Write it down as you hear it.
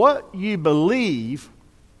What you believe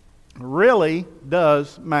really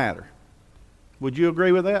does matter. Would you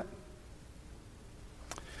agree with that?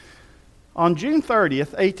 On June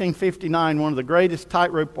 30th, 1859, one of the greatest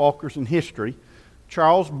tightrope walkers in history,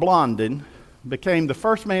 Charles Blondin, became the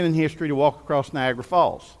first man in history to walk across Niagara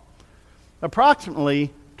Falls.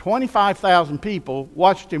 Approximately 25,000 people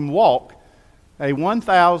watched him walk a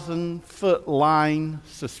 1,000-foot line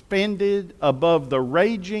suspended above the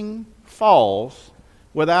raging falls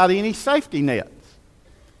without any safety nets.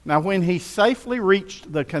 Now, when he safely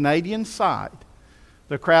reached the Canadian side,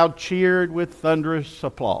 the crowd cheered with thunderous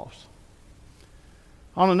applause.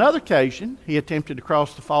 On another occasion, he attempted to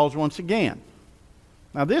cross the falls once again.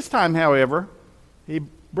 Now, this time, however, he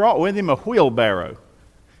brought with him a wheelbarrow,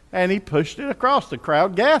 and he pushed it across. The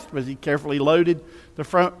crowd gasped as he carefully loaded the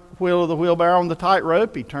front wheel of the wheelbarrow on the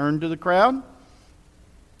tightrope. He turned to the crowd.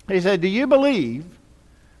 He said, "Do you believe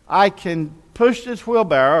I can push this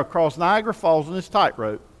wheelbarrow across Niagara Falls on this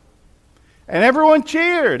tightrope?" And everyone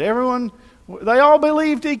cheered. They all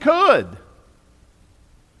believed he could.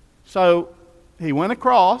 So he went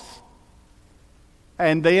across,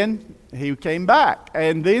 and then he came back.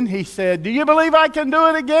 And then he said, "Do you believe I can do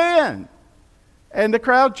it again?" And the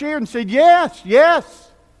crowd cheered and said, "Yes,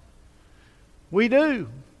 yes, we do."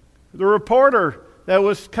 The reporter that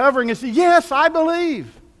was covering it said, "Yes, I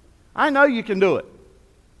believe. I know you can do it."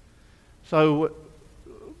 So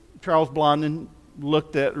Charles Blondin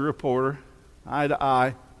looked at the reporter, eye to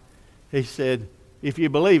eye. He said, "If you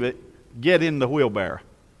believe it, get in the wheelbarrow."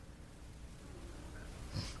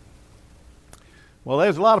 Well,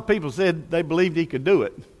 there's a lot of people said they believed he could do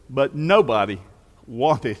it, but nobody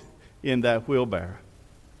wanted in that wheelbarrow.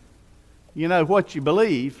 You know, what you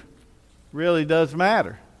believe really does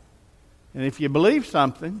matter. And if you believe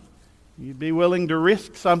something, you'd be willing to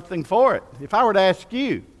risk something for it. If I were to ask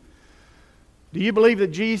you, do you believe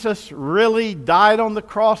that Jesus really died on the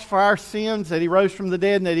cross for our sins, that he rose from the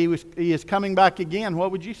dead, and that he is coming back again?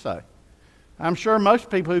 What would you say? I'm sure most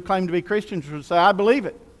people who claim to be Christians would say, "I believe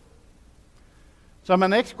it." So my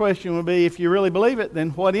next question would be, if you really believe it,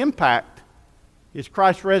 then what impact is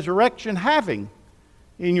Christ's resurrection having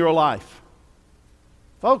in your life?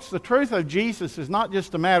 Folks, the truth of Jesus is not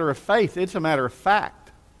just a matter of faith, it's a matter of fact.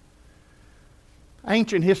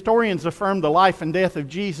 Ancient historians affirmed the life and death of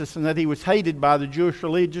Jesus and that he was hated by the Jewish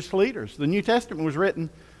religious leaders. The New Testament was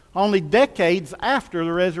written only decades after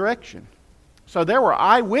the resurrection. So there were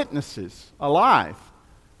eyewitnesses alive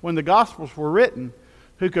when the Gospels were written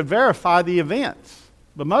who could verify the events.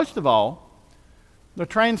 But most of all, the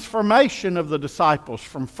transformation of the disciples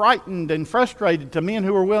from frightened and frustrated to men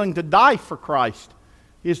who were willing to die for Christ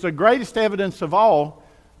is the greatest evidence of all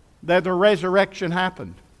that the resurrection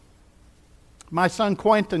happened. My son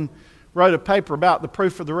Quentin wrote a paper about the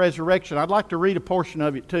proof of the resurrection. I'd like to read a portion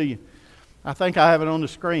of it to you. I think I have it on the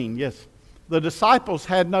screen. Yes. The disciples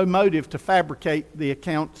had no motive to fabricate the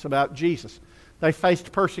accounts about Jesus. They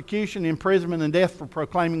faced persecution, imprisonment, and death for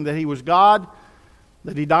proclaiming that he was God,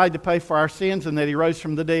 that he died to pay for our sins, and that he rose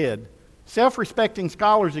from the dead. Self-respecting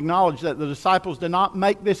scholars acknowledge that the disciples did not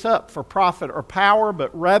make this up for profit or power,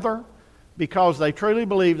 but rather because they truly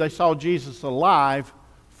believed they saw Jesus alive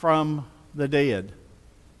from the dead.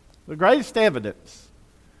 The greatest evidence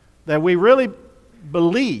that we really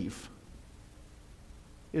believe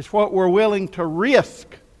is what we're willing to risk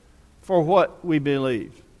for what we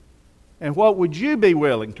believe. And what would you be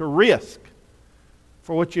willing to risk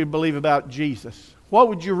for what you believe about Jesus? What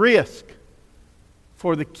would you risk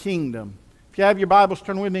for the kingdom? If you have your Bibles,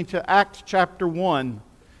 turn with me to Acts chapter 1.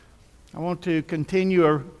 I want to continue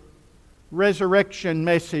a resurrection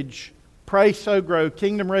message. Pray, so grow.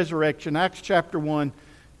 Kingdom resurrection. Acts chapter 1.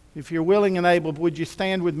 If you're willing and able, would you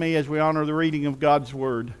stand with me as we honor the reading of God's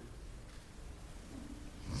Word?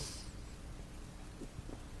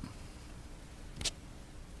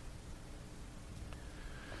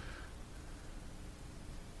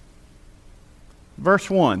 Verse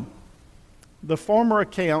 1. The former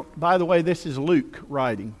account, by the way, this is Luke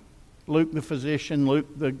writing. Luke the physician, Luke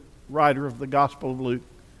the writer of the Gospel of Luke.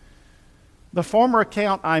 The former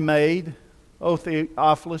account I made, O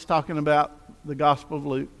Theophilus, talking about the Gospel of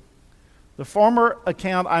Luke. The former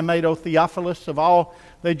account I made, O Theophilus, of all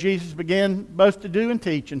that Jesus began both to do and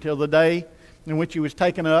teach until the day in which he was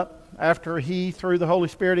taken up, after he, through the Holy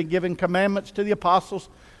Spirit, had given commandments to the apostles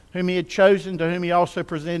whom he had chosen, to whom he also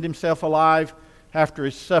presented himself alive after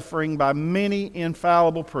his suffering by many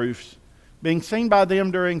infallible proofs, being seen by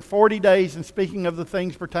them during 40 days and speaking of the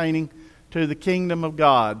things pertaining to the kingdom of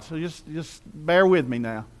God. So just bear with me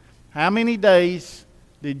now. How many days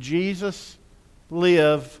did Jesus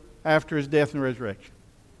live after his death and resurrection?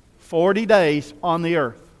 40 days on the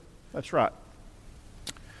earth. That's right.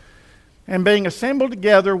 And being assembled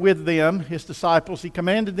together with them, his disciples, he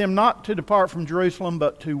commanded them not to depart from Jerusalem,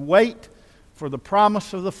 but to wait for the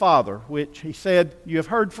promise of the Father, which he said, you have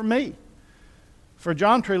heard from me. For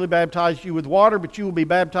John truly baptized you with water, but you will be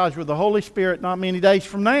baptized with the Holy Spirit not many days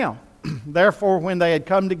from now. Therefore, when they had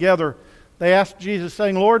come together, they asked Jesus,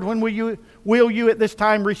 saying, Lord, when will you at this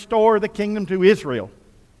time restore the kingdom to Israel?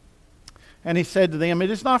 And he said to them,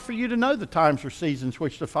 it is not for you to know the times or seasons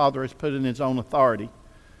which the Father has put in his own authority.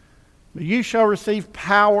 But you shall receive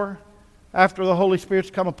power after the Holy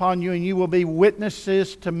Spirit's come upon you, and you will be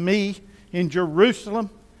witnesses to me in Jerusalem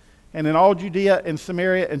and in all Judea and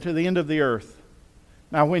Samaria and to the end of the earth.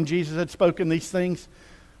 Now when Jesus had spoken these things,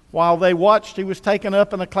 while they watched, he was taken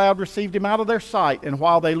up, and a cloud received him out of their sight. And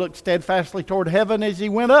while they looked steadfastly toward heaven as he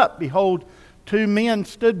went up, behold, two men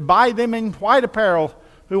stood by them in white apparel,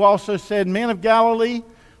 who also said, Men of Galilee,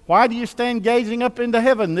 why do you stand gazing up into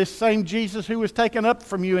heaven? This same Jesus who was taken up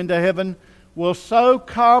from you into heaven will so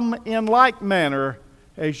come in like manner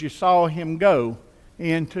as you saw him go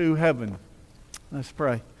into heaven. Let's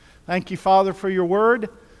pray. Thank you, Father, for your word.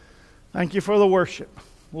 Thank you for the worship.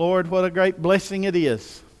 Lord, what a great blessing it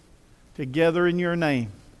is to gather in your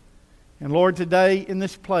name. And Lord, today in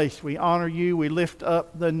this place we honor you. We lift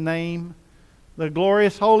up the name, the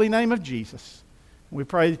glorious holy name of Jesus. We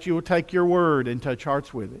pray that you will take your word and touch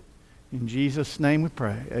hearts with it. In Jesus' name we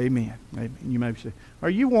pray. Amen. Amen. You may say, are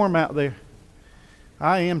you warm out there?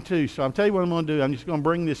 I am too. So I'll tell you what I'm going to do. I'm just going to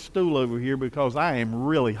bring this stool over here because I am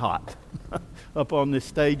really hot up on this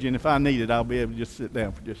stage. And if I need it, I'll be able to just sit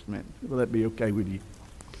down for just a minute. Will that be okay with you?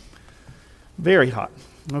 Very hot.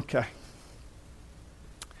 Okay.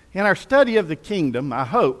 In our study of the kingdom, I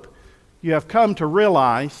hope you have come to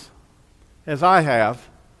realize, as I have,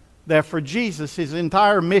 that for Jesus, his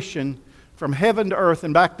entire mission from heaven to earth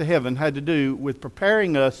and back to heaven had to do with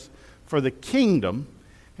preparing us for the kingdom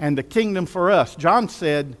and the kingdom for us. John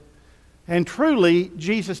said, and truly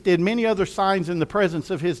Jesus did many other signs in the presence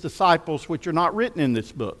of his disciples which are not written in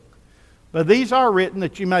this book. But these are written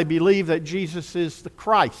that you may believe that Jesus is the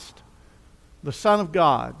Christ, the Son of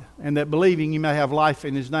God, and that believing you may have life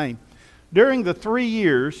in his name. During the 3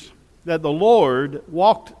 years that the Lord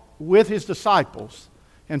walked with his disciples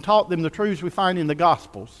and taught them the truths we find in the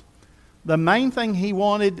Gospels, the main thing he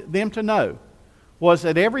wanted them to know was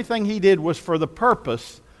that everything he did was for the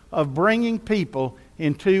purpose of bringing people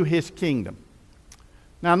into his kingdom.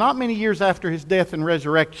 Now, not many years after his death and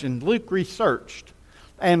resurrection, Luke researched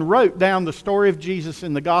and wrote down the story of Jesus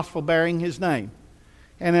in the Gospel bearing his name.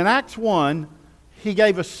 And in Acts 1, he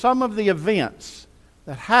gave us some of the events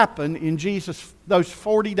that happened in Jesus those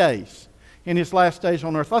 40 days in his last days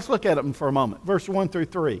on earth. Let's look at them for a moment. Verse 1 through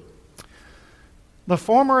 3. The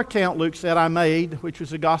former account, Luke said, I made, which was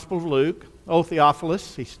the Gospel of Luke, O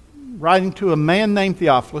Theophilus, he's writing to a man named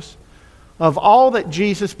Theophilus, of all that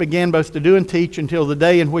Jesus began both to do and teach until the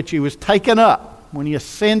day in which he was taken up, when he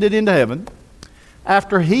ascended into heaven,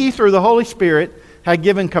 after he, through the Holy Spirit, had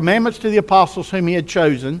given commandments to the apostles whom he had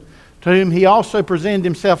chosen, to whom he also presented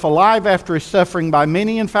himself alive after his suffering by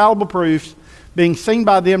many infallible proofs, being seen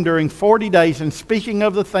by them during 40 days, and speaking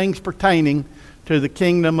of the things pertaining to the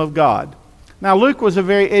kingdom of God. Now, Luke was a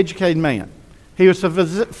very educated man. He was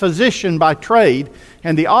a physician by trade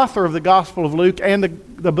and the author of the Gospel of Luke and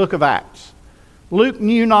the book of Acts. Luke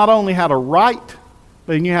knew not only how to write,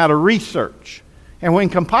 but he knew how to research. And when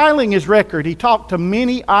compiling his record, he talked to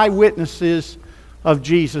many eyewitnesses of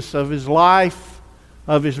Jesus, of his life,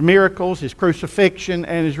 of his miracles, his crucifixion,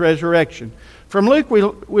 and his resurrection. From Luke,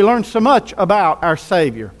 we learn so much about our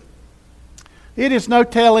Savior. It is no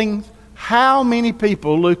telling how many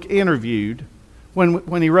people Luke interviewed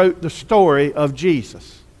when he wrote the story of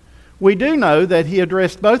Jesus. We do know that he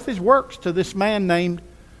addressed both his works to this man named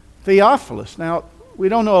Theophilus. Now, we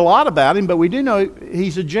don't know a lot about him, but we do know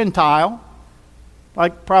he's a Gentile,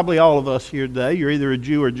 like probably all of us here today. You're either a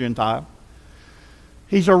Jew or a Gentile.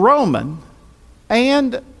 He's a Roman,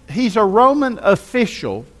 and he's a Roman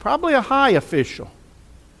official, probably a high official.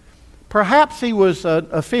 Perhaps he was an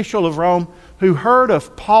official of Rome who heard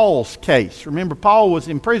of Paul's case. Remember, Paul was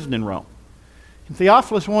imprisoned in Rome. And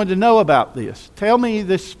Theophilus wanted to know about this. Tell me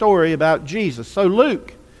this story about Jesus. So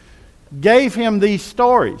Luke gave him these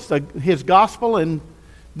stories, his gospel, and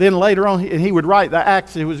then later on he would write the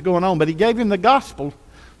Acts that was going on. But he gave him the gospel,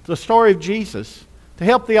 the story of Jesus, to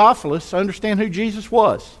help Theophilus understand who Jesus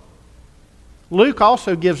was. Luke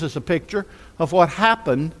also gives us a picture of what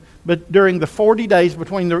happened during the 40 days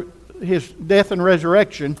between his death and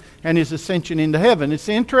resurrection and his ascension into heaven. It's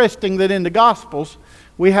interesting that in the Gospels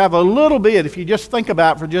we have a little bit, if you just think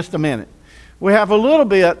about it for just a minute, we have a little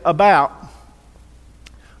bit about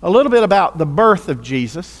a little bit about the birth of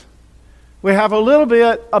Jesus. We have a little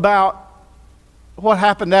bit about what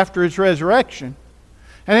happened after his resurrection.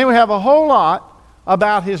 And then we have a whole lot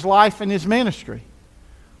about his life and his ministry.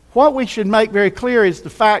 What we should make very clear is the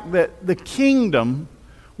fact that the kingdom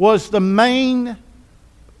was the main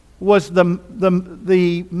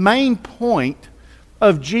point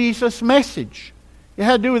of Jesus' message. It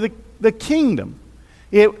had to do with the kingdom.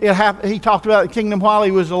 He talked about the kingdom while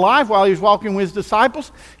he was alive, while he was walking with his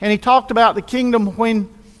disciples, and he talked about the kingdom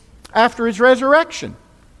after his resurrection.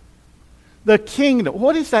 The kingdom.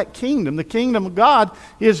 What is that kingdom? The kingdom of God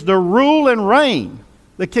is the rule and reign.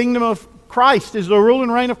 The kingdom of Christ is the rule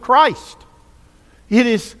and reign of Christ. It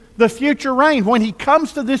is the future reign. When he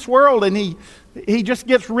comes to this world and he just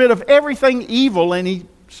gets rid of everything evil and he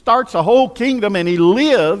starts a whole kingdom and he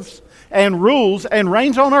lives and rules and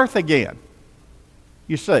reigns on earth again.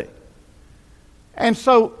 You see. And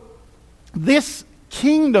so this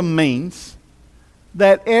kingdom means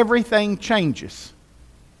that everything changes.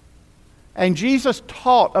 And Jesus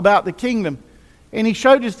taught about the kingdom, and he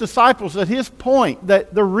showed his disciples that his point,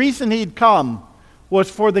 that the reason he'd come was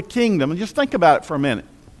for the kingdom. And just think about it for a minute.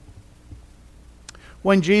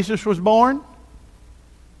 When Jesus was born,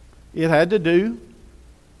 it had to do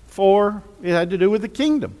with the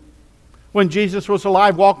kingdom. When Jesus was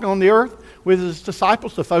alive walking on the earth with his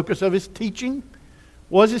disciples, the focus of his teaching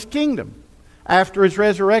was his kingdom. After his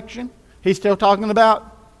resurrection, he's still talking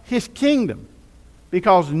about his kingdom.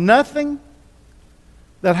 Because nothing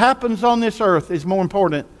that happens on this earth is more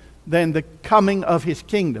important than the coming of his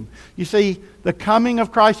kingdom. You see, the coming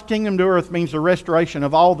of Christ's kingdom to earth means the restoration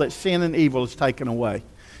of all that sin and evil has taken away.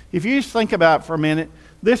 If you just think about it for a minute,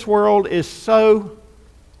 this world is so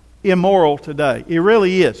immoral today. It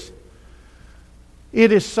really is.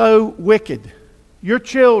 It is so wicked. Your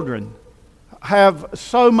children have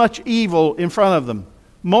so much evil in front of them,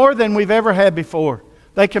 more than we've ever had before.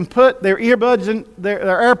 They can put their earbuds in, their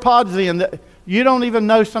AirPods in. You don't even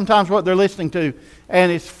know sometimes what they're listening to,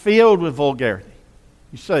 and it's filled with vulgarity.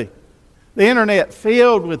 You see, the internet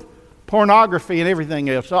filled with pornography and everything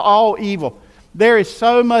else, all evil. There is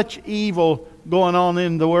so much evil going on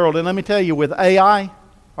in the world, and let me tell you, with AI,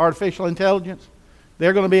 artificial intelligence,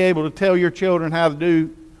 they're going to be able to tell your children how to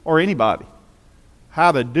do, or anybody,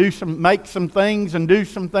 how to make some things and do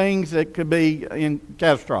some things that could be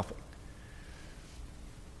catastrophic.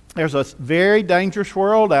 There's a very dangerous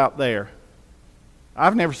world out there.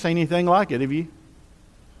 I've never seen anything like it, have you?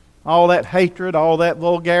 All that hatred, all that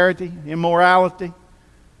vulgarity, immorality,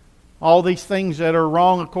 all these things that are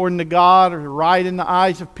wrong according to God or right in the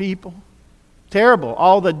eyes of people. Terrible.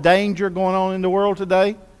 All the danger going on in the world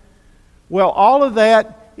today. Well, all of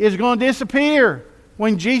that is going to disappear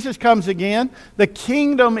when Jesus comes again. The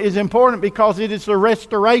kingdom is important because it is the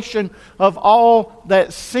restoration of all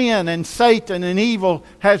that sin and Satan and evil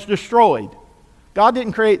has destroyed. God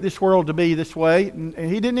didn't create this world to be this way, and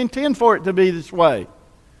He didn't intend for it to be this way.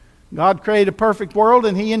 God created a perfect world,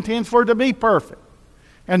 and He intends for it to be perfect.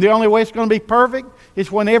 And the only way it's going to be perfect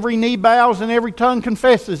is when every knee bows and every tongue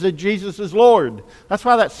confesses that Jesus is Lord. That's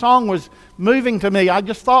why that song was moving to me. I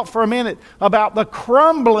just thought for a minute about the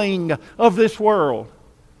crumbling of this world.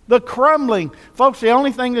 The crumbling. Folks, the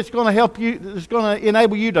only thing that's going to help you, that's going to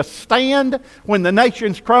enable you to stand when the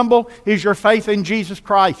nations crumble is your faith in Jesus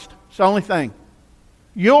Christ. It's the only thing.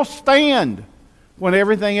 You'll stand when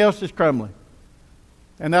everything else is crumbling.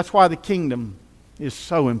 And that's why the kingdom is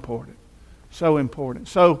so important. So important.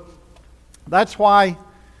 So that's why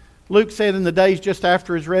Luke said in the days just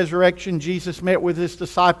after His resurrection, Jesus met with His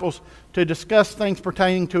disciples to discuss things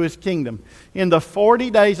pertaining to His kingdom. In the 40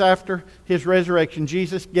 days after His resurrection,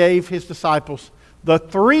 Jesus gave His disciples the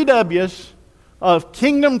 3 W's of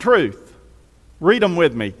kingdom truth. Read them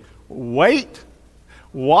with me. Wait,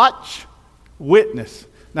 watch, witness.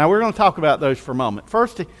 Now we're going to talk about those for a moment.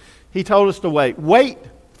 First, He told us to wait. Wait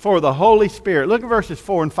for the Holy Spirit. Look at verses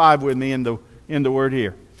 4 and 5 with me in the word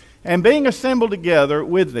here. And being assembled together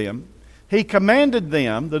with them, He commanded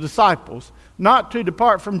them, the disciples, not to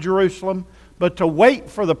depart from Jerusalem, but to wait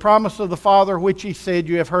for the promise of the Father, which He said,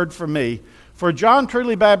 You have heard from me. For John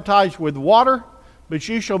truly baptized with water, but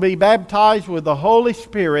you shall be baptized with the Holy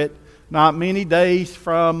Spirit not many days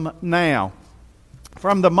from now.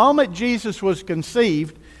 From the moment Jesus was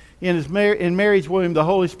conceived in Mary's womb, the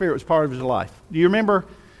Holy Spirit was part of His life. Do you remember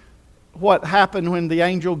what happened when the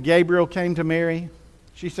angel Gabriel came to Mary?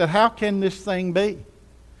 She said, How can this thing be?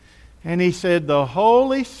 And He said, The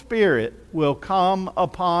Holy Spirit will come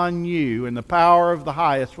upon you, and the power of the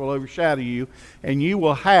highest will overshadow you, and you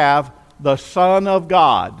will have the Son of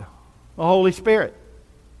God, the Holy Spirit,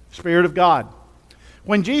 Spirit of God.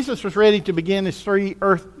 When Jesus was ready to begin his 3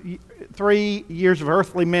 years of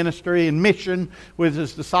earthly ministry and mission with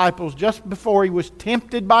his disciples, just before he was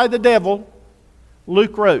tempted by the devil,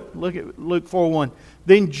 Luke wrote, look at Luke 4:1.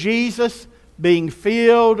 Then Jesus, being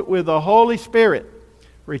filled with the Holy Spirit,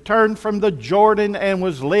 returned from the Jordan and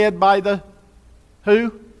was led by the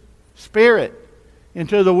who? Spirit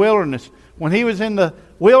into the wilderness. When he was in the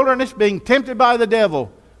wilderness being tempted by the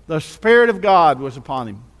devil, the Spirit of God was upon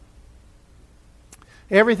him.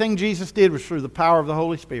 Everything Jesus did was through the power of the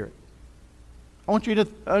Holy Spirit. I want you to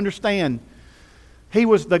understand, he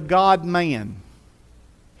was the God-man.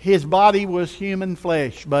 His body was human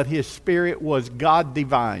flesh, but his spirit was God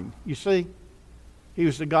divine. You see? He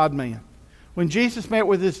was the God-man. When Jesus met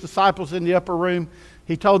with his disciples in the upper room,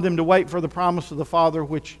 he told them to wait for the promise of the Father,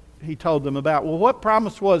 which he told them about. Well, what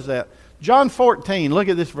promise was that? John 14, look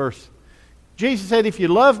at this verse. Jesus said, if you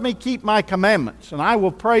love me, keep my commandments, and I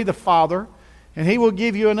will pray the Father, and he will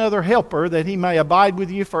give you another helper, that he may abide with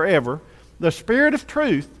you forever, the Spirit of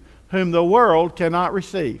truth, whom the world cannot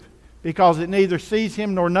receive, because it neither sees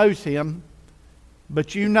him nor knows him,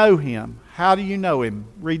 but you know him. How do you know him?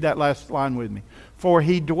 Read that last line with me. For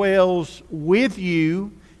he dwells with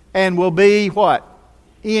you and will be what?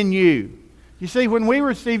 In you. You see, when we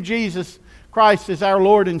receive Jesus Christ as our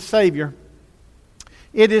Lord and Savior,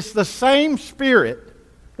 it is the same Spirit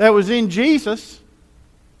that was in Jesus,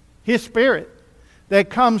 His Spirit, that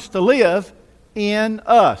comes to live in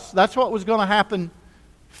us. That's what was going to happen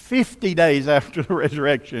 50 days after the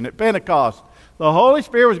resurrection at Pentecost. The Holy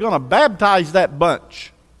Spirit was going to baptize that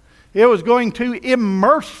bunch. It was going to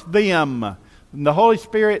immerse them. And the Holy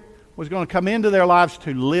Spirit was going to come into their lives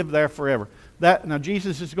to live there forever. Now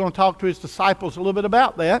Jesus is going to talk to His disciples a little bit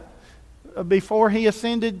about that before He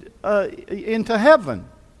ascended into heaven.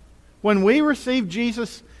 When we receive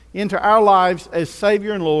Jesus into our lives as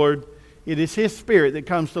Savior and Lord, it is His Spirit that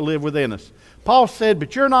comes to live within us. Paul said,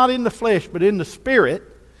 but you're not in the flesh, but in the Spirit,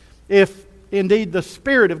 if indeed the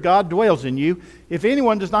Spirit of God dwells in you. If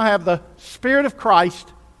anyone does not have the Spirit of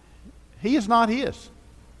Christ, he is not His.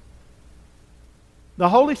 The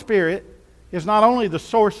Holy Spirit is not only the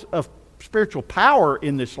source of spiritual power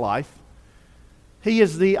in this life, He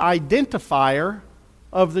is the identifier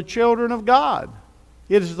of the children of God.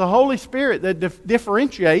 It is the Holy Spirit that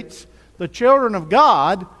differentiates the children of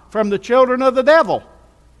God from the children of the devil.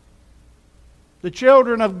 The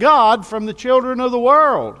children of God from the children of the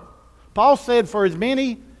world. Paul said, for as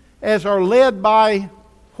many as are led by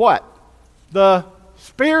what? The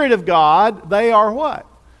Spirit of God, they are what?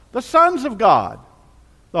 The sons of God.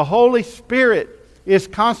 The Holy Spirit is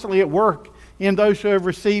constantly at work in those who have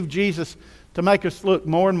received Jesus to make us look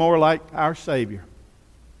more and more like our Savior.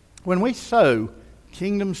 When we sow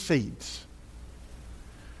kingdom seeds,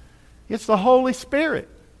 it's the Holy Spirit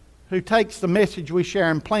who takes the message we share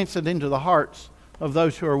and plants it into the hearts of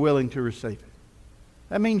those who are willing to receive it.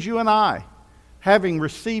 That means you and I, having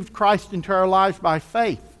received Christ into our lives by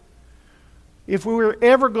faith, if we were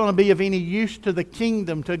ever going to be of any use to the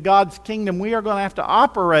kingdom, to God's kingdom, we are going to have to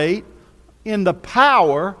operate in the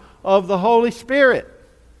power of the Holy Spirit.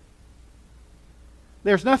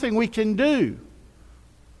 There's nothing we can do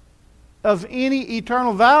of any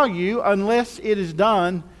eternal value unless it is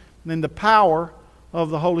done in the power of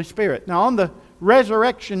the Holy Spirit. Now, on the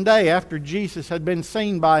resurrection day, after Jesus had been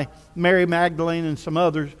seen by Mary Magdalene and some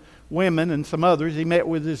other women and some others, He met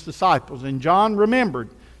with His disciples. And John remembered,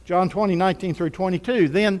 John 20, 19 through 22.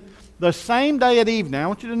 Then the same day at evening, I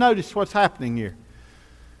want you to notice what's happening here.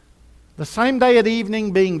 The same day at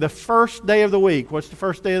evening being the first day of the week. What's the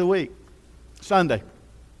first day of the week? Sunday.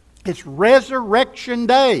 It's Resurrection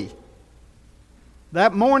Day.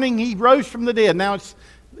 That morning He rose from the dead. Now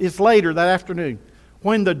it's later that afternoon.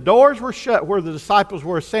 When the doors were shut where the disciples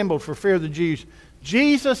were assembled for fear of the Jews,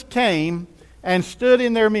 Jesus came and stood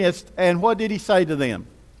in their midst. And what did He say to them?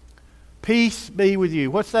 Peace be with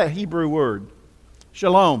you. What's that Hebrew word?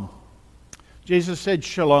 Shalom. Jesus said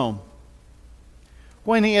shalom.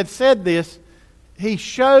 When He had said this, He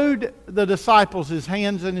showed the disciples His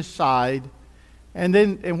hands and His side.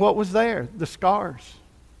 And what was there? The scars.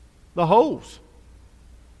 The holes.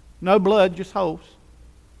 No blood, just holes.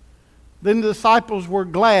 Then the disciples were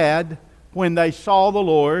glad when they saw the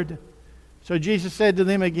Lord. So Jesus said to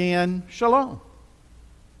them again, Shalom.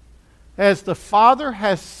 As the Father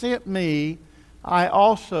has sent me, I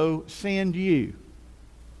also send you.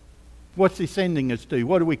 What's He sending us to?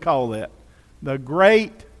 What do we call that? The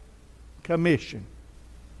Great Commission.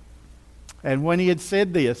 And when He had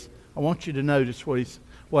said this, I want you to notice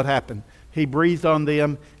what happened. He breathed on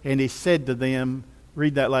them and He said to them,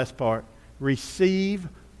 read that last part, receive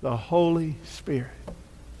the Holy Spirit.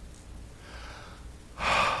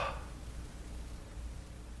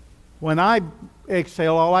 When I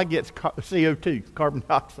exhale, all I get is CO2, carbon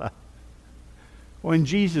dioxide. When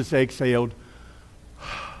Jesus exhaled,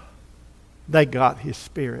 they got His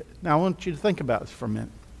Spirit. Now I want you to think about this for a minute.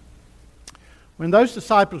 When those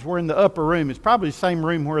disciples were in the upper room, it's probably the same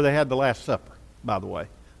room where they had the Last Supper, by the way.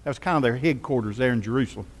 That was kind of their headquarters there in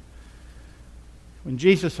Jerusalem. When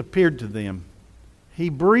Jesus appeared to them, He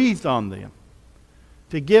breathed on them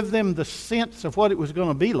to give them the sense of what it was going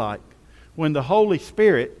to be like when the Holy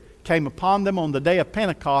Spirit came upon them on the day of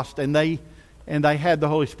Pentecost and they had the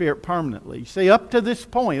Holy Spirit permanently. You see, up to this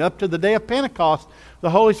point, up to the day of Pentecost, the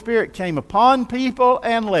Holy Spirit came upon people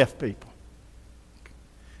and left people.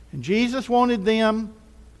 And Jesus wanted them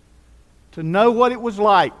to know what it was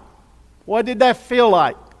like. What did that feel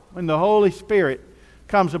like when the Holy Spirit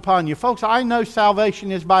comes upon you? Folks, I know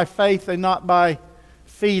salvation is by faith and not by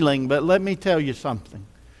feeling, but let me tell you something.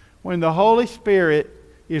 When the Holy Spirit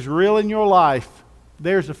is real in your life,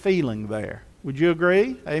 there's a feeling there. Would you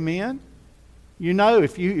agree? Amen? You know,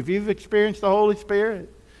 if you've experienced the Holy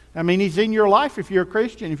Spirit, I mean, He's in your life if you're a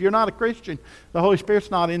Christian. If you're not a Christian, the Holy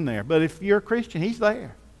Spirit's not in there. But if you're a Christian, He's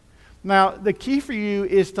there. Now, the key for you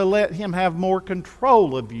is to let Him have more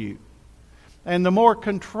control of you. And the more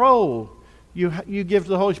control you give to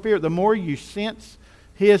the Holy Spirit, the more you sense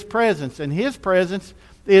His presence. And His presence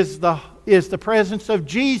is the presence of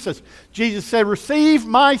Jesus. Jesus said, "Receive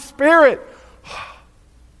my Spirit."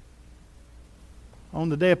 On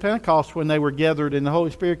the day of Pentecost, when they were gathered and the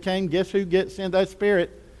Holy Spirit came, guess who sent that Spirit?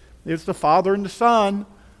 It's the Father and the Son.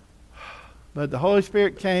 But the Holy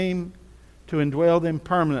Spirit came to indwell them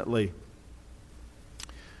permanently.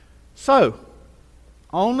 So,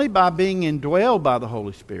 only by being indwelled by the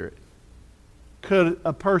Holy Spirit could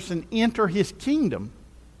a person enter His kingdom.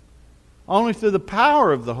 Only through the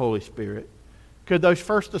power of the Holy Spirit could those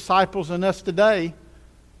first disciples and us today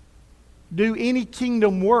do any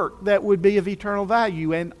kingdom work that would be of eternal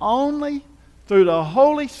value. And only through the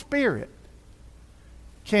Holy Spirit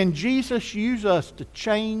can Jesus use us to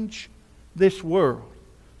change this world.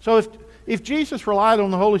 So if Jesus relied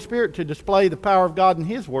on the Holy Spirit to display the power of God in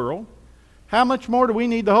His world, how much more do we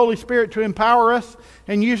need the Holy Spirit to empower us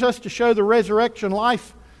and use us to show the resurrection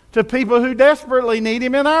life to people who desperately need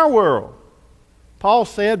Him in our world? Paul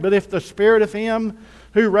said, "But if the Spirit of Him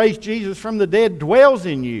who raised Jesus from the dead dwells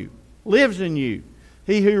in you, lives in you,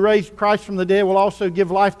 He who raised Christ from the dead will also give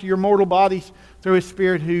life to your mortal bodies through His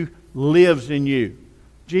Spirit who lives in you."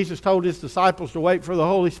 Jesus told His disciples to wait for the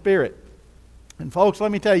Holy Spirit. And folks,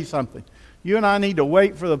 let me tell you something. You and I need to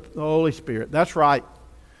wait for the Holy Spirit. That's right.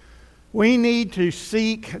 We need to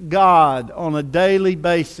seek God on a daily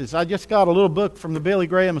basis. I just got a little book from the Billy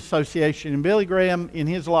Graham Association. And Billy Graham, in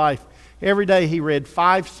his life, every day he read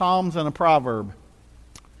 5 Psalms and a proverb.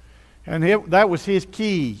 And that was his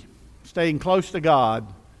key, staying close to God.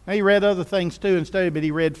 Now, he read other things too and studied, but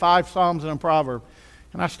he read 5 Psalms and a proverb.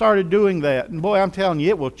 And I started doing that. And boy, I'm telling you,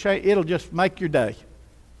 it will change. It'll just make your day.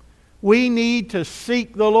 We need to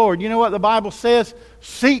seek the Lord. You know what the Bible says?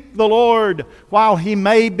 Seek the Lord while He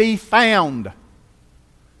may be found.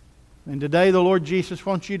 And today the Lord Jesus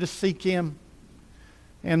wants you to seek Him.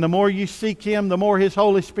 And the more you seek Him, the more His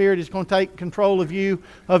Holy Spirit is going to take control of you,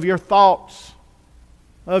 of your thoughts,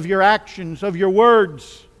 of your actions, of your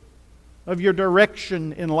words, of your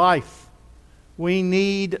direction in life. We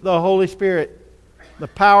need the Holy Spirit, the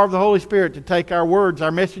power of the Holy Spirit to take our words,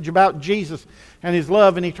 our message about Jesus and His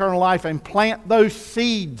love and eternal life, and plant those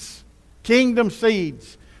seeds, kingdom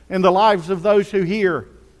seeds, in the lives of those who hear,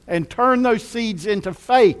 and turn those seeds into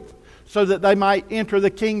faith so that they might enter the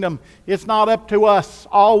kingdom. It's not up to us.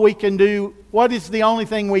 All we can do, what is the only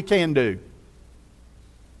thing we can do?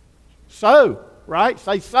 Sow, right?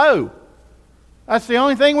 Say sow. That's the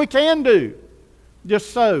only thing we can do. Just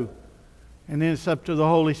sow. And then it's up to the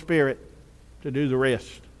Holy Spirit to do the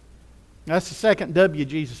rest. That's the second W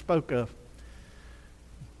Jesus spoke of.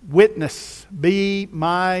 Witness. Be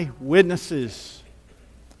my witnesses.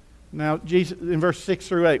 Now, Jesus, in verse 6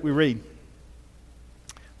 through 8, we read,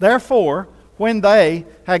 "Therefore, when they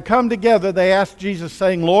had come together, they asked Jesus,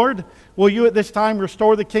 saying, Lord, will you at this time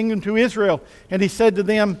restore the kingdom to Israel? And He said to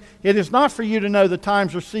them, It is not for you to know the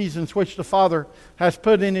times or seasons which the Father has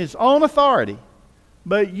put in His own authority,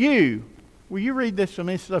 but you," will you read this to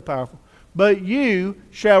me? It's so powerful. "But you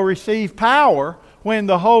shall receive power when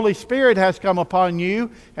the Holy Spirit has come upon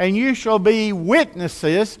you, and you shall be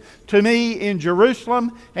witnesses to me in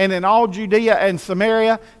Jerusalem and in all Judea and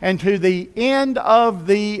Samaria and to the end of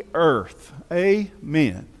the earth."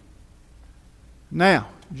 Amen. Now,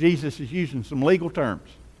 Jesus is using some legal terms.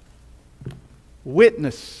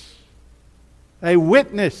 Witness. A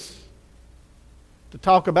witness. To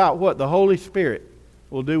talk about what? The Holy Spirit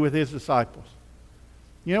will do with his disciples.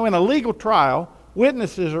 You know, in a legal trial,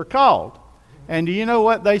 witnesses are called. And do you know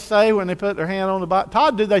what they say when they put their hand on the Bible?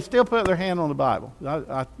 Todd, do they still put their hand on the Bible?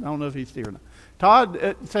 I don't know if he's here or not.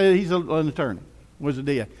 Todd said he's an attorney, was a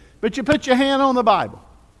DA. But you put your hand on the Bible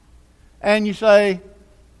and you say,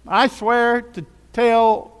 I swear to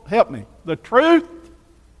tell, help me, the truth,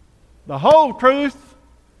 the whole truth,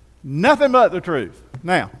 nothing but the truth.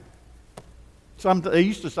 Now, they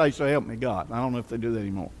used to say, so help me God. I don't know if they do that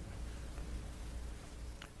anymore.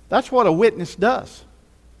 That's what a witness does.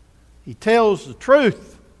 He tells the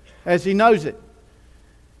truth as he knows it.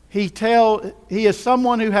 He is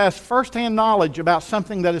someone who has firsthand knowledge about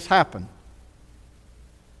something that has happened.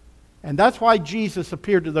 And that's why Jesus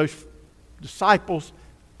appeared to those disciples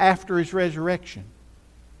after his resurrection,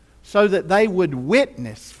 so that they would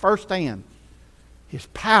witness firsthand his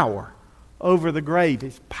power over the grave,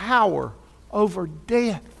 his power over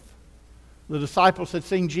death. The disciples had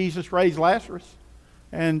seen Jesus raise Lazarus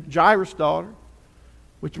and Jairus' daughter,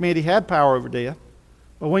 which meant he had power over death.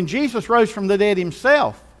 But when Jesus rose from the dead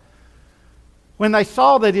himself, when they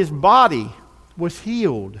saw that his body was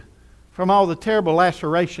healed from all the terrible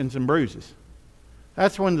lacerations and bruises,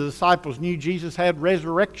 that's when the disciples knew Jesus had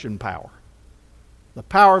resurrection power, the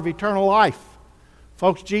power of eternal life.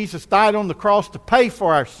 Folks, Jesus died on the cross to pay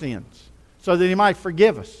for our sins so that he might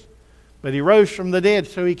forgive us. But he rose from the dead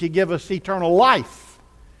so he could give us eternal life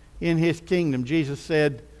in his kingdom. Jesus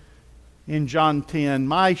said in John 10,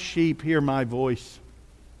 my sheep hear my voice,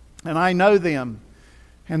 and I know them,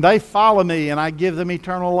 and they follow me, and I give them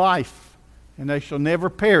eternal life, and they shall never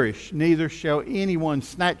perish, neither shall anyone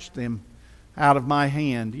snatch them out of my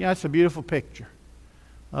hand. Yeah, that's a beautiful picture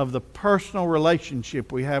of the personal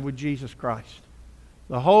relationship we have with Jesus Christ.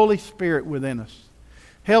 The Holy Spirit within us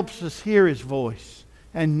helps us hear his voice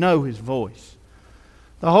and know his voice.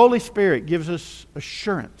 The Holy Spirit gives us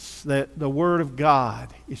assurance that the Word of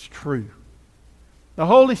God is true. The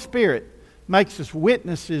Holy Spirit makes us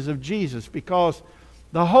witnesses of Jesus because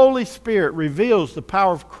the Holy Spirit reveals the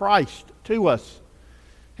power of Christ to us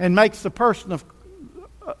and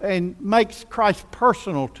makes Christ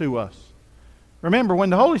personal to us. Remember, when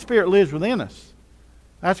the Holy Spirit lives within us,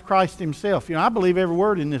 that's Christ himself. You know, I believe every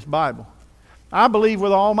word in this Bible. I believe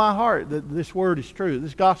with all my heart that this word is true,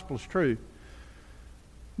 this gospel is true.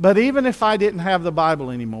 But even if I didn't have the Bible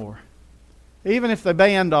anymore, even if they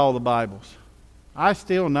banned all the Bibles, I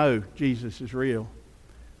still know Jesus is real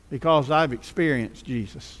because I've experienced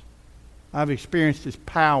Jesus. I've experienced his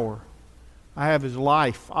power. I have his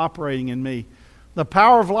life operating in me. The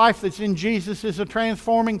power of life that's in Jesus is a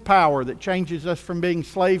transforming power that changes us from being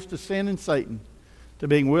slaves to sin and Satan to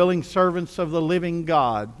being willing servants of the living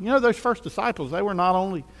God. You know, those first disciples, they were not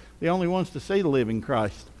only the only ones to see the living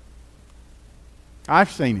Christ.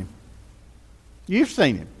 I've seen him. You've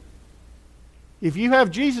seen him. If you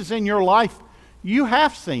have Jesus in your life, you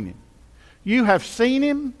have seen him. You have seen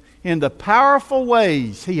him in the powerful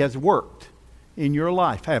ways he has worked in your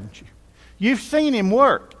life, haven't you? You've seen him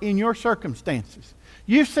work in your circumstances.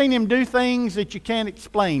 You've seen him do things that you can't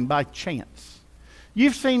explain by chance.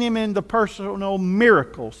 You've seen him in the personal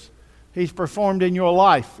miracles he's performed in your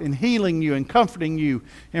life, in healing you and comforting you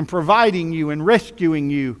and providing you and rescuing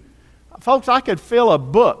you. Folks, I could fill a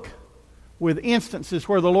book with instances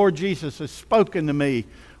where the Lord Jesus has spoken to me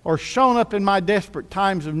or shown up in my desperate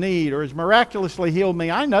times of need or has miraculously healed me.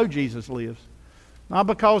 I know Jesus lives. Not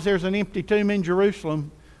because there's an empty tomb in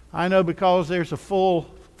Jerusalem. I know because there's a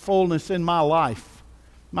fullness in my life.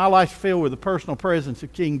 My life's filled with the personal presence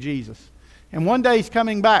of King Jesus. And one day he's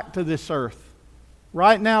coming back to this earth.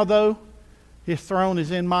 Right now, though, his throne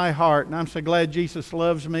is in my heart. And I'm so glad Jesus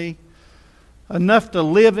loves me enough to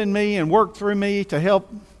live in me and work through me to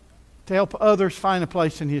help others find a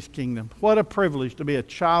place in his kingdom. What a privilege to be a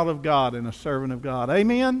child of God and a servant of God.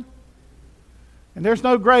 Amen? And there's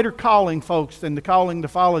no greater calling, folks, than the calling to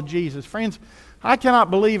follow Jesus. Friends, I cannot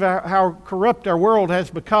believe how corrupt our world has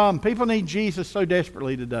become. People need Jesus so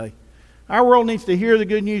desperately today. Our world needs to hear the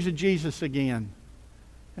good news of Jesus again.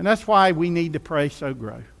 And that's why we need to pray so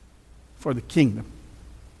grow for the kingdom.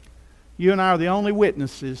 You and I are the only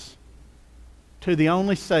witnesses to the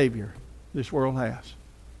only Savior this world has.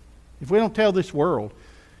 If we don't tell this world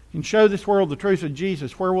and show this world the truth of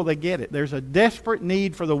Jesus, where will they get it? There's a desperate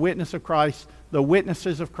need for the witness of Christ, the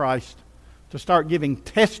witnesses of Christ, to start giving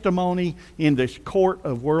testimony in this court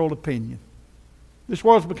of world opinion. This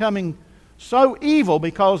world's becoming so evil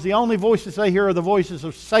because the only voices they hear are the voices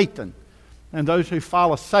of Satan and those who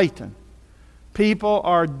follow Satan. People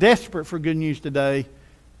are desperate for good news today.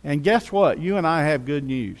 And guess what? You and I have good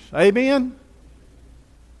news. Amen?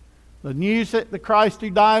 The news that the Christ who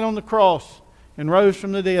died on the cross and rose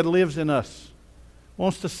from the dead lives in us.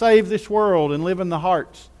 Wants to save this world and live in the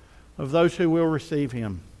hearts of those who will receive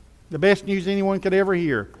Him. The best news anyone could ever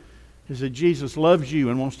hear is that Jesus loves you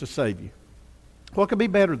and wants to save you. What could be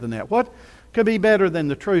better than that? What could be better than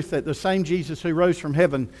the truth that the same Jesus who rose from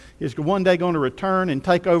heaven is one day going to return and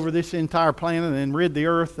take over this entire planet and rid the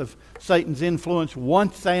earth of Satan's influence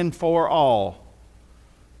once and for all?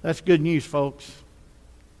 That's good news, folks.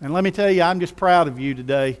 And let me tell you, I'm just proud of you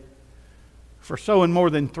today for sowing more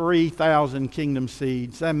than 3,000 kingdom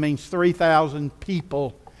seeds. That means 3,000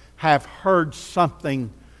 people have heard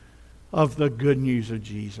something of the good news of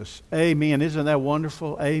Jesus. Amen. Isn't that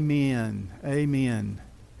wonderful? Amen. Amen.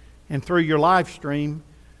 And through your live stream,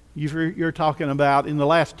 you're talking about, in the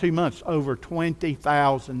last 2 months, over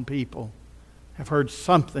 20,000 people have heard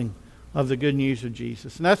something of the good news of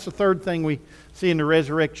Jesus. And that's the third thing we see in the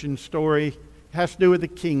resurrection story. It has to do with the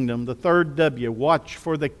kingdom. The third W, watch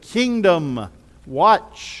for the kingdom.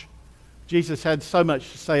 Watch. Jesus had so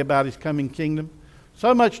much to say about His coming kingdom.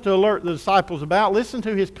 So much to alert the disciples about. Listen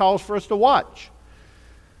to His calls for us to watch.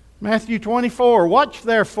 Matthew 24, watch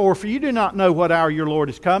therefore, for you do not know what hour your Lord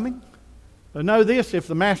is coming. But know this, if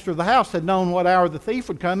the master of the house had known what hour the thief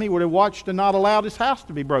would come, he would have watched and not allowed his house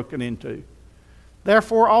to be broken into.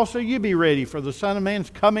 Therefore also you be ready, for the Son of Man is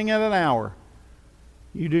coming at an hour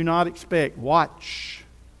you do not expect. Watch.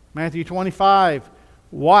 Matthew 25,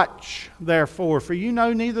 watch therefore, for you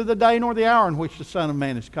know neither the day nor the hour in which the Son of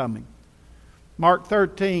Man is coming. Mark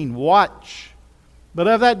 13, watch. But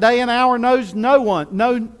of that day and hour knows no one.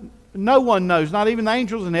 No one knows, not even the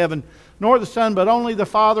angels in heaven, nor the Son, but only the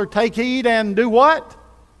Father. Take heed and do what?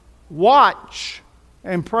 Watch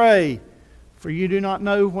and pray, for you do not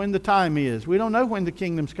know when the time is. We don't know when the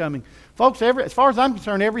kingdom's coming. Folks, as far as I'm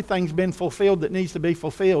concerned, everything's been fulfilled that needs to be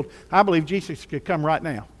fulfilled. I believe Jesus could come right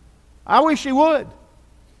now. I wish He would.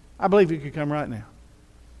 I believe He could come right now.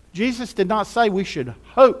 Jesus did not say we should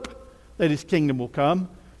hope that His kingdom will come.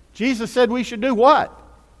 Jesus said we should do what?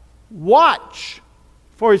 Watch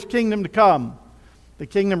for His kingdom to come. The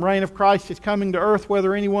kingdom reign of Christ is coming to earth,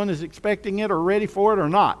 whether anyone is expecting it or ready for it or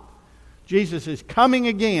not. Jesus is coming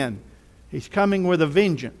again. He's coming with a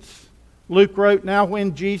vengeance. Luke wrote, now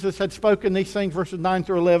when Jesus had spoken these things, verses 9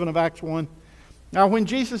 through 11 of Acts 1. Now when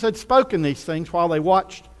Jesus had spoken these things, while they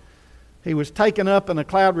watched, He was taken up, and a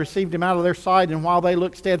cloud received Him out of their sight. And while they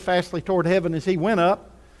looked steadfastly toward heaven as He went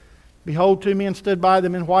up, behold, 2 men stood by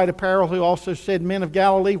them in white apparel, who also said, Men of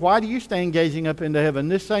Galilee, why do you stand gazing up into heaven?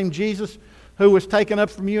 This same Jesus who was taken up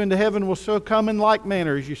from you into heaven will so come in like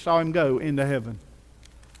manner as you saw Him go into heaven.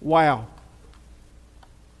 Wow.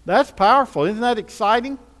 That's powerful. Isn't that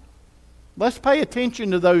exciting? Let's pay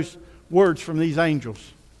attention to those words from these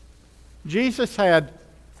angels. Jesus had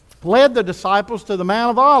led the disciples to the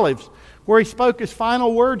Mount of Olives, where He spoke His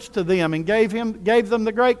final words to them and gave them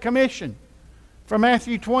the Great Commission from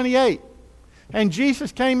Matthew 28. And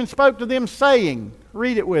Jesus came and spoke to them, saying,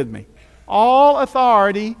 read it with me, all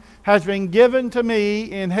authority has been given to me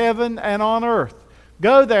in heaven and on earth.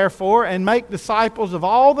 Go therefore and make disciples of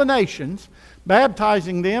all the nations,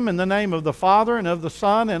 baptizing them in the name of the Father and of the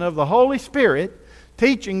Son and of the Holy Spirit,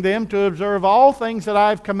 teaching them to observe all things that I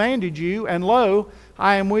have commanded you. And lo,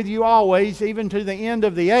 I am with you always, even to the end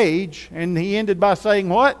of the age. And He ended by saying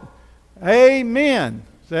what? Amen.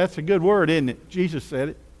 So that's a good word, isn't it? Jesus said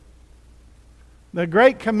it. The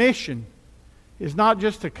Great Commission is not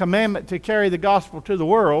just a commandment to carry the gospel to the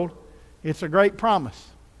world. It's a great promise.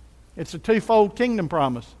 It's a twofold kingdom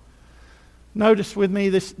promise. Notice with me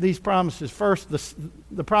these promises. First,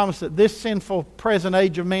 the promise that this sinful present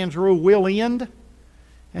age of man's rule will end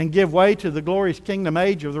and give way to the glorious kingdom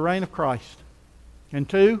age of the reign of Christ. And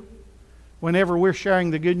two, whenever we're sharing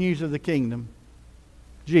the good news of the kingdom,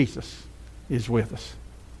 Jesus is with us.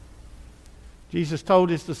 Jesus told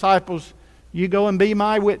His disciples, you go and be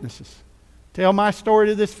my witnesses. Tell my story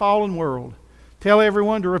to this fallen world. Tell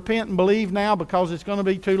everyone to repent and believe now, because it's going to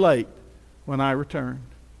be too late when I return.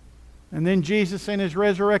 And then Jesus, in His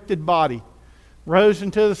resurrected body, rose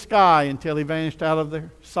into the sky until He vanished out of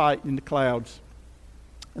their sight in the clouds.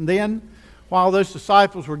 And then, while those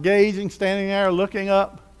disciples were gazing, standing there looking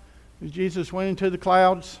up, as Jesus went into the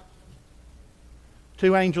clouds,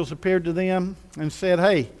 2 angels appeared to them and said,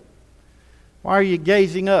 hey, why are you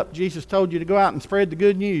gazing up? Jesus told you to go out and spread the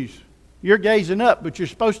good news. You're gazing up, but you're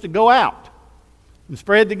supposed to go out and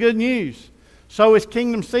spread the good news. Sow His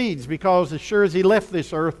kingdom seeds, because as sure as He left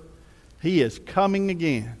this earth, He is coming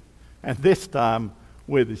again, and this time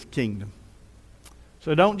with His kingdom.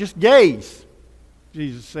 So don't just gaze,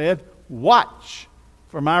 Jesus said. Watch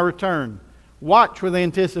for my return. Watch with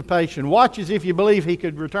anticipation. Watch as if you believe He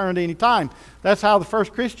could return at any time. That's how the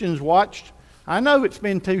first Christians watched I know it's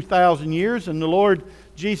been 2,000 years and the Lord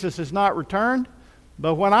Jesus has not returned,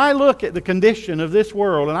 but when I look at the condition of this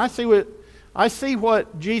world and I see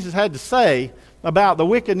what Jesus had to say about the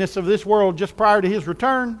wickedness of this world just prior to His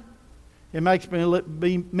return, it makes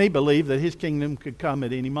me believe that His kingdom could come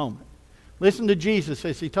at any moment. Listen to Jesus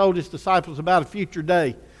as He told His disciples about a future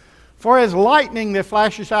day. For as lightning that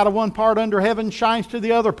flashes out of one part under heaven shines to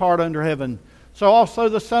the other part under heaven, so also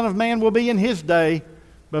the Son of Man will be in His day.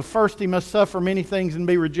 But first He must suffer many things and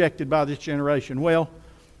be rejected by this generation. Well,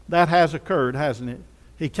 that has occurred, hasn't it?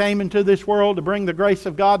 He came into this world to bring the grace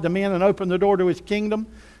of God to men and open the door to His kingdom.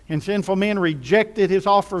 And sinful men rejected His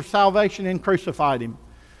offer of salvation and crucified Him.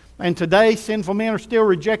 And today, sinful men are still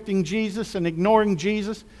rejecting Jesus and ignoring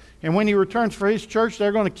Jesus. And when He returns for His church,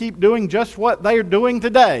 they're going to keep doing just what they're doing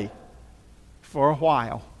today for a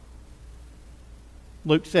while.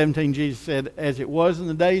 Luke 17, Jesus said, as it was in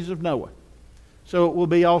the days of Noah, so it will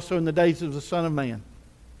be also in the days of the Son of Man.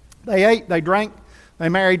 They ate, they drank, they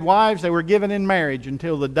married wives, they were given in marriage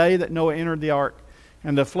until the day that Noah entered the ark,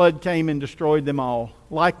 and the flood came and destroyed them all.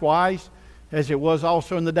 Likewise, as it was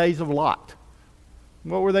also in the days of Lot.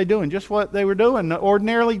 What were they doing? Just what they were doing,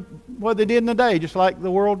 ordinarily what they did in the day, just like the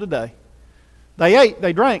world today. They ate,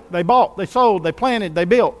 they drank, they bought, they sold, they planted, they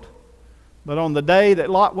built. But on the day that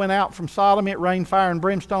Lot went out from Sodom, it rained fire and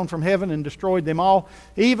brimstone from heaven and destroyed them all.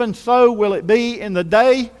 Even so will it be in the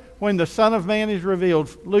day when the Son of Man is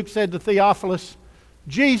revealed. Luke said to Theophilus,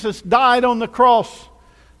 Jesus died on the cross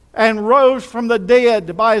and rose from the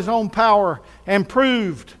dead by His own power and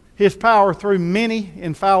proved His power through many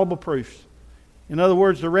infallible proofs. In other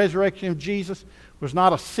words, the resurrection of Jesus was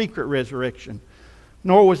not a secret resurrection,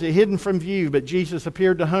 nor was it hidden from view, but Jesus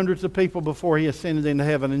appeared to hundreds of people before He ascended into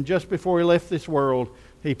heaven. And just before He left this world,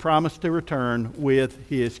 He promised to return with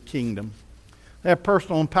His kingdom. That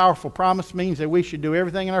personal and powerful promise means that we should do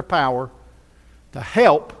everything in our power to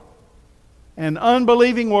help an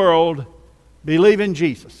unbelieving world believe in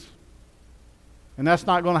Jesus. And that's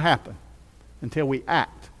not going to happen until we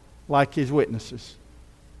act like His witnesses.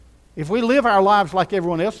 If we live our lives like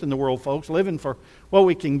everyone else in the world, folks, living for what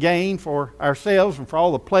we can gain for ourselves and for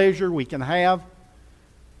all the pleasure we can have,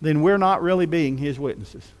 then we're not really being His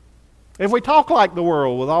witnesses. If we talk like the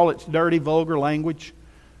world with all its dirty, vulgar language,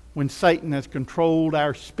 when Satan has controlled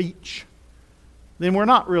our speech, then we're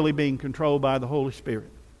not really being controlled by the Holy Spirit.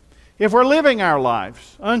 If we're living our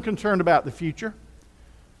lives unconcerned about the future,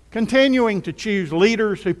 continuing to choose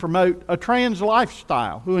leaders who promote a trans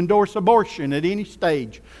lifestyle, who endorse abortion at any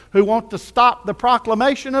stage, who want to stop the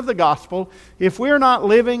proclamation of the gospel, if we're not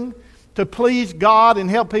living to please God and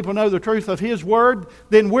help people know the truth of His Word,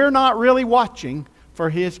 then we're not really watching for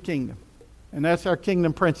His kingdom. And that's our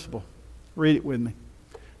kingdom principle. Read it with me.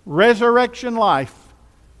 Resurrection life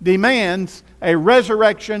demands a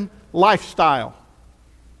resurrection lifestyle.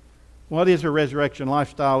 What is a resurrection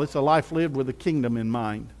lifestyle? It's a life lived with the kingdom in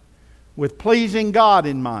mind, with pleasing God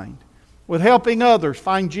in mind, with helping others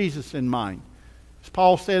find Jesus in mind. As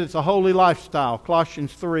Paul said, it's a holy lifestyle.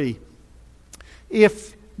 Colossians 3.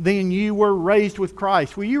 If then you were raised with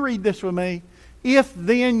Christ. Will you read this with me? If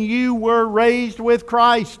then you were raised with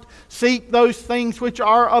Christ, seek those things which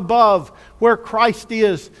are above, where Christ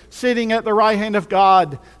is, sitting at the right hand of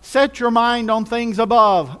God. Set your mind on things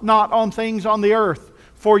above, not on things on the earth.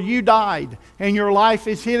 For you died, and your life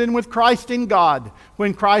is hidden with Christ in God.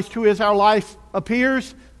 When Christ, who is our life,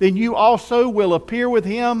 appears, then you also will appear with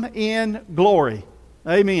Him in glory.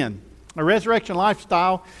 Amen. A resurrection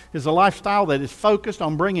lifestyle is a lifestyle that is focused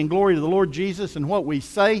on bringing glory to the Lord Jesus in what we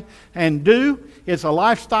say and do. It's a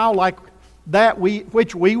lifestyle like that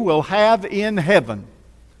which we will have in heaven.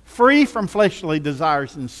 Free from fleshly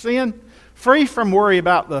desires and sin. Free from worry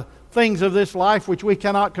about the things of this life which we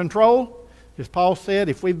cannot control. As Paul said,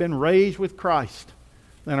 if we've been raised with Christ,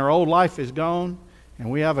 then our old life is gone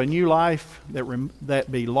and we have a new life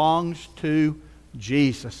that belongs to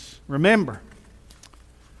Jesus. Remember,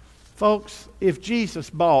 folks, if Jesus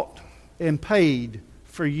bought and paid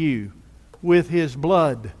for you with His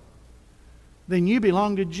blood, then you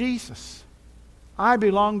belong to Jesus. I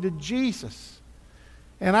belong to Jesus.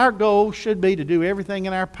 And our goal should be to do everything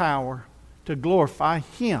in our power to glorify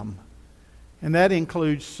Him. And that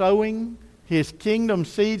includes sowing His kingdom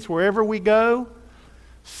seeds wherever we go,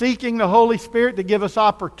 seeking the Holy Spirit to give us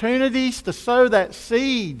opportunities to sow that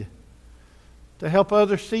seed, to help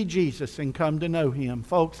others see Jesus and come to know Him.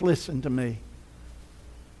 Folks, listen to me.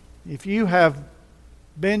 If you have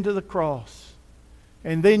been to the cross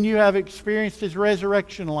and then you have experienced His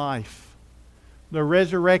resurrection life, the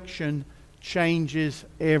resurrection changes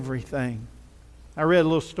everything. I read a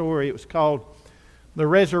little story. It was called The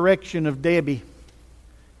Resurrection of Debbie.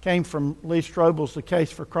 came from Lee Strobel's The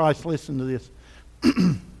Case for Christ. Listen to this.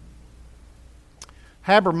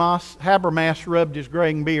 Habermas rubbed his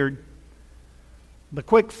graying beard. The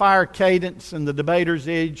quick-fire cadence and the debater's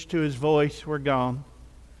edge to his voice were gone.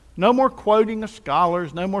 No more quoting of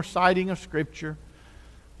scholars, no more citing of Scripture,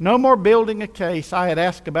 no more building a case. I had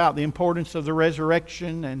asked about the importance of the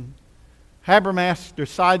resurrection, and Habermas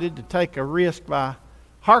decided to take a risk by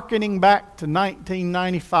hearkening back to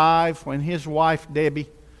 1995 when his wife, Debbie,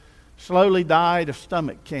 slowly died of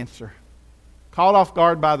stomach cancer. Caught off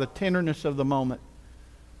guard by the tenderness of the moment,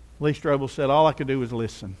 Lee Strobel said, all I could do was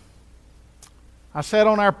listen. I sat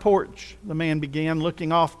on our porch, the man began,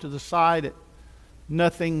 looking off to the side at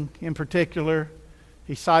nothing in particular.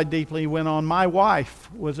 He sighed deeply. He went on, my wife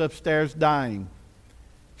was upstairs dying.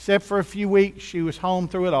 Except for a few weeks, she was home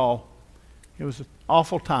through it all. It was an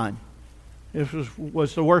awful time. It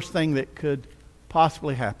was the worst thing that could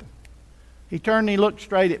possibly happen. He turned and he looked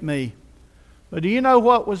straight at me. But do you know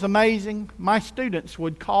what was amazing? My students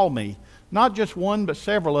would call me, not just one, but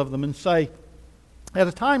several of them, and say, at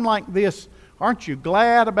a time like this, aren't you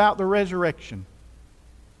glad about the resurrection?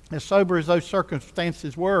 As sober as those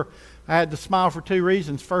circumstances were, I had to smile for two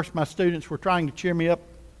reasons. First, my students were trying to cheer me up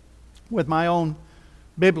with my own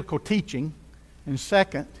biblical teaching. And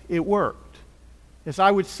second, it worked. As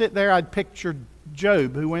I would sit there, I'd picture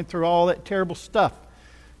Job, who went through all that terrible stuff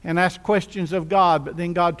and asked questions of God, but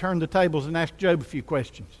then God turned the tables and asked Job a few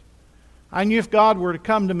questions. I knew if God were to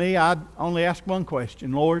come to me, I'd only ask one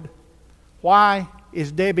question. Lord, why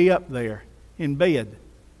is Debbie up there in bed?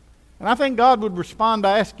 And I think God would respond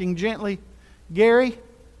by asking gently, Gary,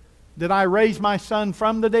 did I raise my son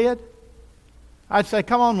from the dead? I'd say,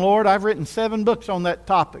 come on, Lord, I've written 7 books on that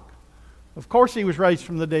topic. Of course he was raised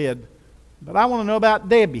from the dead. But I want to know about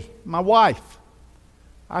Debbie, my wife.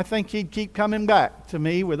 I think he'd keep coming back to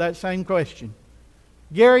me with that same question.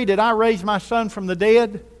 Gary, did I raise my son from the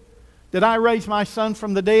dead? Did I raise my son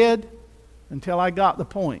from the dead? Until I got the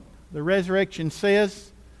point. The resurrection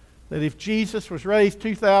says that if Jesus was raised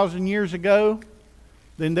 2,000 years ago,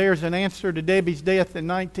 then there's an answer to Debbie's death in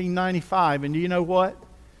 1995. And do you know what?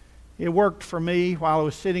 It worked for me while I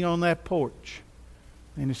was sitting on that porch.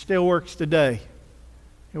 And it still works today.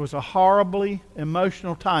 It was a horribly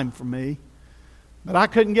emotional time for me. But I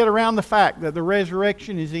couldn't get around the fact that the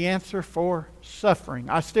resurrection is the answer for suffering.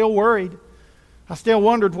 I still worried. I still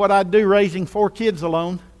wondered what I'd do raising 4 kids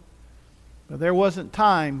alone. But there was not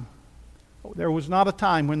a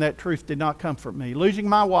time when that truth did not comfort me. Losing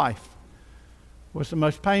my wife was the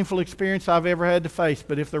most painful experience I've ever had to face.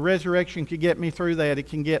 But if the resurrection could get me through that, it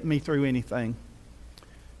can get me through anything.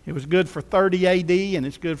 It was good for 30 AD, and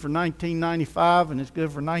it's good for 1995, and it's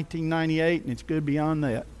good for 1998, and it's good beyond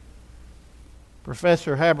that.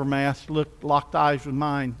 Professor Habermas locked eyes with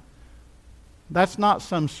mine. That's not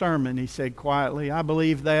some sermon, he said quietly. I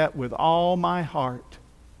believe that with all my heart.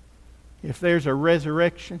 If there's a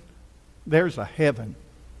resurrection, there's a heaven.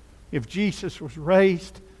 If Jesus was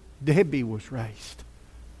raised, Debbie was raised.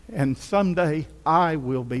 And someday I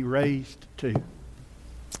will be raised too.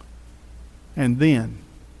 And then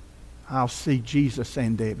I'll see Jesus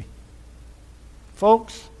and Debbie.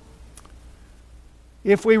 Folks,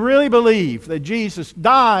 if we really believe that Jesus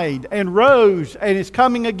died and rose and is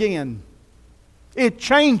coming again, it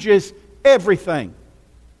changes everything.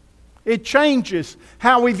 It changes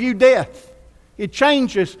how we view death. It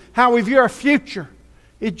changes how we view our future.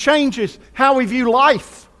 It changes how we view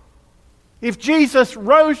life. If Jesus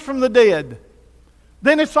rose from the dead,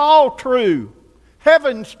 then it's all true.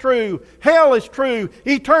 Heaven's true. Hell is true.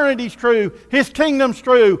 Eternity's true. His kingdom's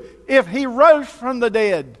true. If He rose from the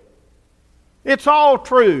dead, it's all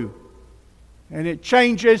true. And it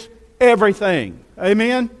changes everything.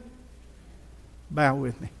 Amen? Bow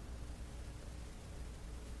with me.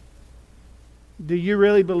 Do you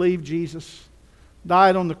really believe Jesus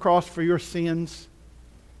died on the cross for your sins?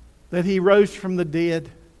 That He rose from the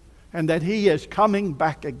dead? And that He is coming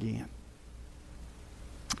back again?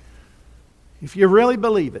 If you really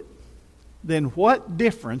believe it, then what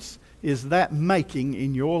difference is that making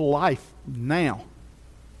in your life now?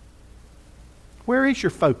 Where is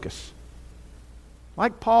your focus?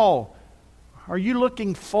 Like Paul, are you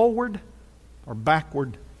looking forward or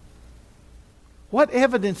backward? What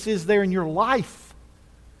evidence is there in your life?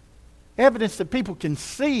 Evidence that people can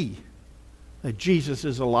see that Jesus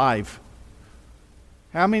is alive.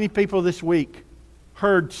 How many people this week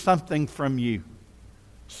heard something from you?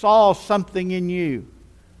 Saw something in you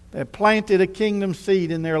that planted a kingdom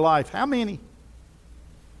seed in their life? How many?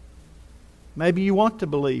 Maybe you want to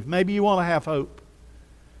believe. Maybe you want to have hope.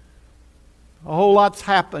 A whole lot's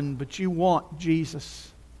happened, but you want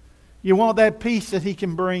Jesus. You want that peace that He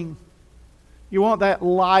can bring. You want that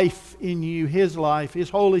life in you, His life, His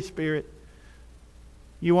Holy Spirit.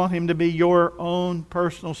 You want Him to be your own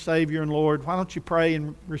personal Savior and Lord. Why don't you pray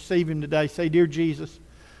and receive Him today? Say, Dear Jesus,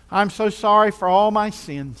 I'm so sorry for all my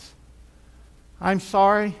sins. I'm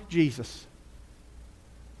sorry, Jesus,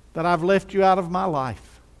 that I've left You out of my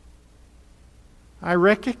life. I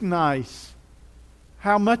recognize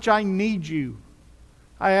how much I need You.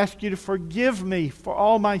 I ask You to forgive me for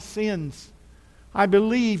all my sins. I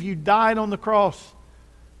believe You died on the cross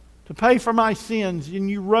to pay for my sins, and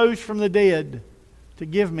You rose from the dead to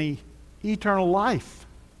give me eternal life.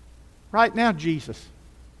 Right now, Jesus,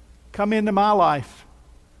 come into my life.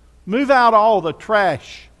 Move out all the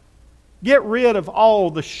trash. Get rid of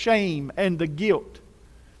all the shame and the guilt.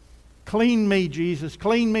 Clean me, Jesus.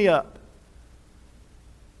 Clean me up.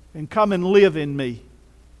 And come and live in me.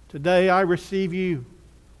 Today I receive You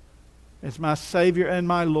as my Savior and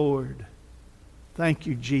my Lord. Thank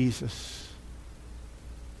You, Jesus.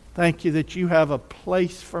 Thank You that You have a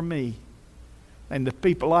place for me and the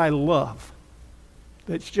people I love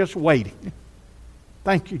that's just waiting.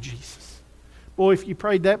 Thank You, Jesus. Boy, if you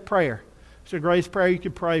prayed that prayer, it's the greatest prayer you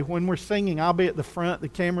could pray. When we're singing, I'll be at the front. The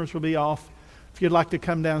cameras will be off. If you'd like to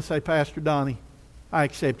come down and say, Pastor Donnie, I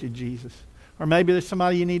accepted Jesus. Or maybe there's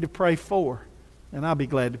somebody you need to pray for, and I'll be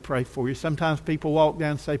glad to pray for you. Sometimes people walk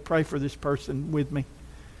down and say, pray for this person with me.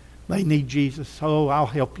 They need Jesus. Oh, I'll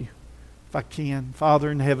help you if I can. Father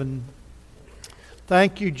in heaven,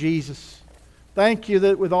 thank You, Jesus. Thank You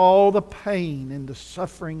that with all the pain and the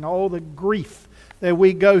suffering, all the grief that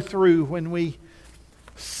we go through when we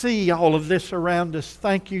see all of this around us,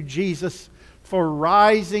 thank You, Jesus, for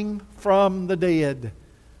rising from the dead,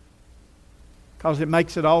 because it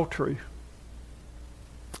makes it all true.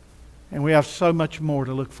 And we have so much more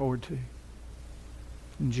to look forward to.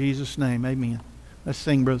 In Jesus' name, amen. Let's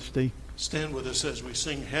sing, Brother Steve. Stand with us as we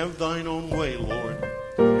sing, Have Thine Own Way, Lord.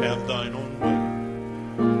 Have Thine Own way.